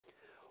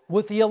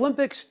With the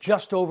Olympics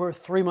just over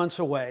 3 months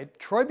away,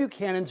 Troy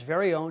Buchanan's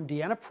very own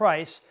DeAnna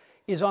Price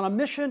is on a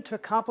mission to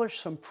accomplish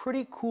some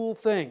pretty cool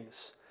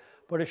things.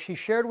 But as she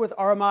shared with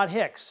Ahmad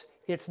Hicks,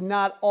 it's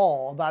not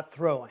all about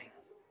throwing.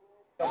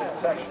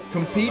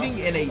 Competing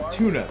in a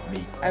tune-up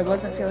meet. I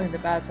wasn't feeling the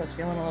best, I was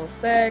feeling a little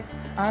sick.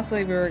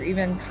 Honestly, we were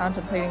even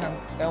contemplating on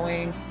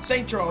going.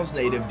 St. Charles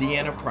native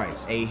DeAnna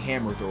Price, a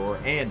hammer thrower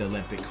and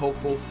Olympic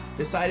hopeful,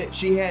 decided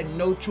she had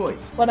no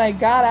choice. When I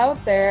got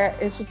out there,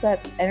 it's just that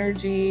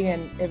energy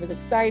and it was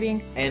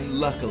exciting. And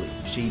luckily,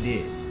 she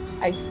did.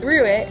 I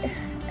threw it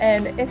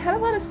and it had a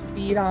lot of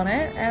speed on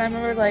it. And I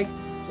remember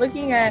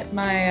looking at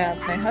my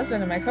my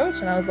husband and my coach,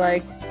 and I was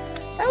like,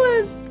 that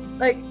was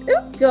it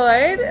was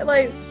good,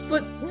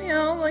 but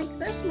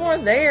there's more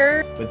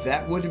there. But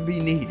that wouldn't be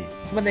needed.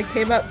 When they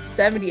came up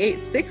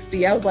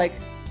 78.60, I was like,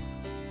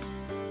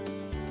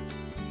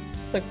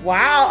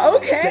 wow,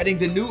 okay. Setting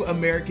the new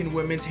American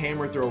women's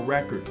hammer throw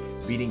record,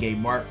 beating a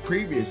mark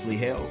previously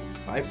held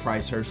by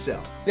Price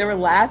herself. They were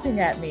laughing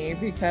at me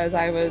because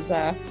I was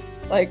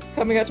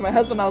coming up to my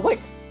husband, I was like,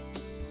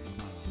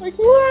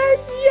 what?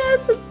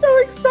 Yes, I'm so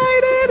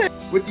excited.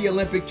 With the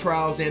Olympic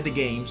trials and the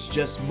games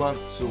just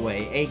months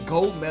away, a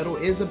gold medal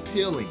is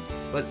appealing,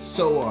 but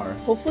so are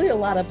hopefully a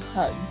lot of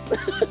hugs,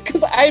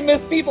 because I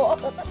miss people.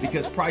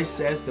 Because Price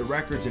says the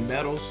records and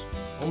medals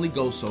only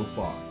go so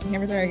far.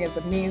 Hammer throwing is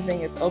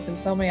amazing. It's opened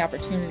so many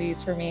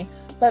opportunities for me,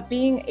 but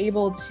being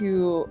able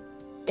to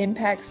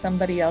impact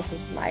somebody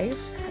else's life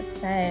has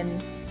been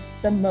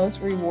the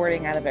most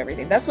rewarding out of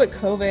everything. That's what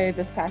COVID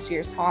this past year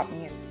has taught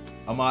me.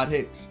 Ahmad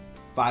Hicks,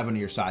 5 on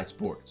your side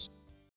sports.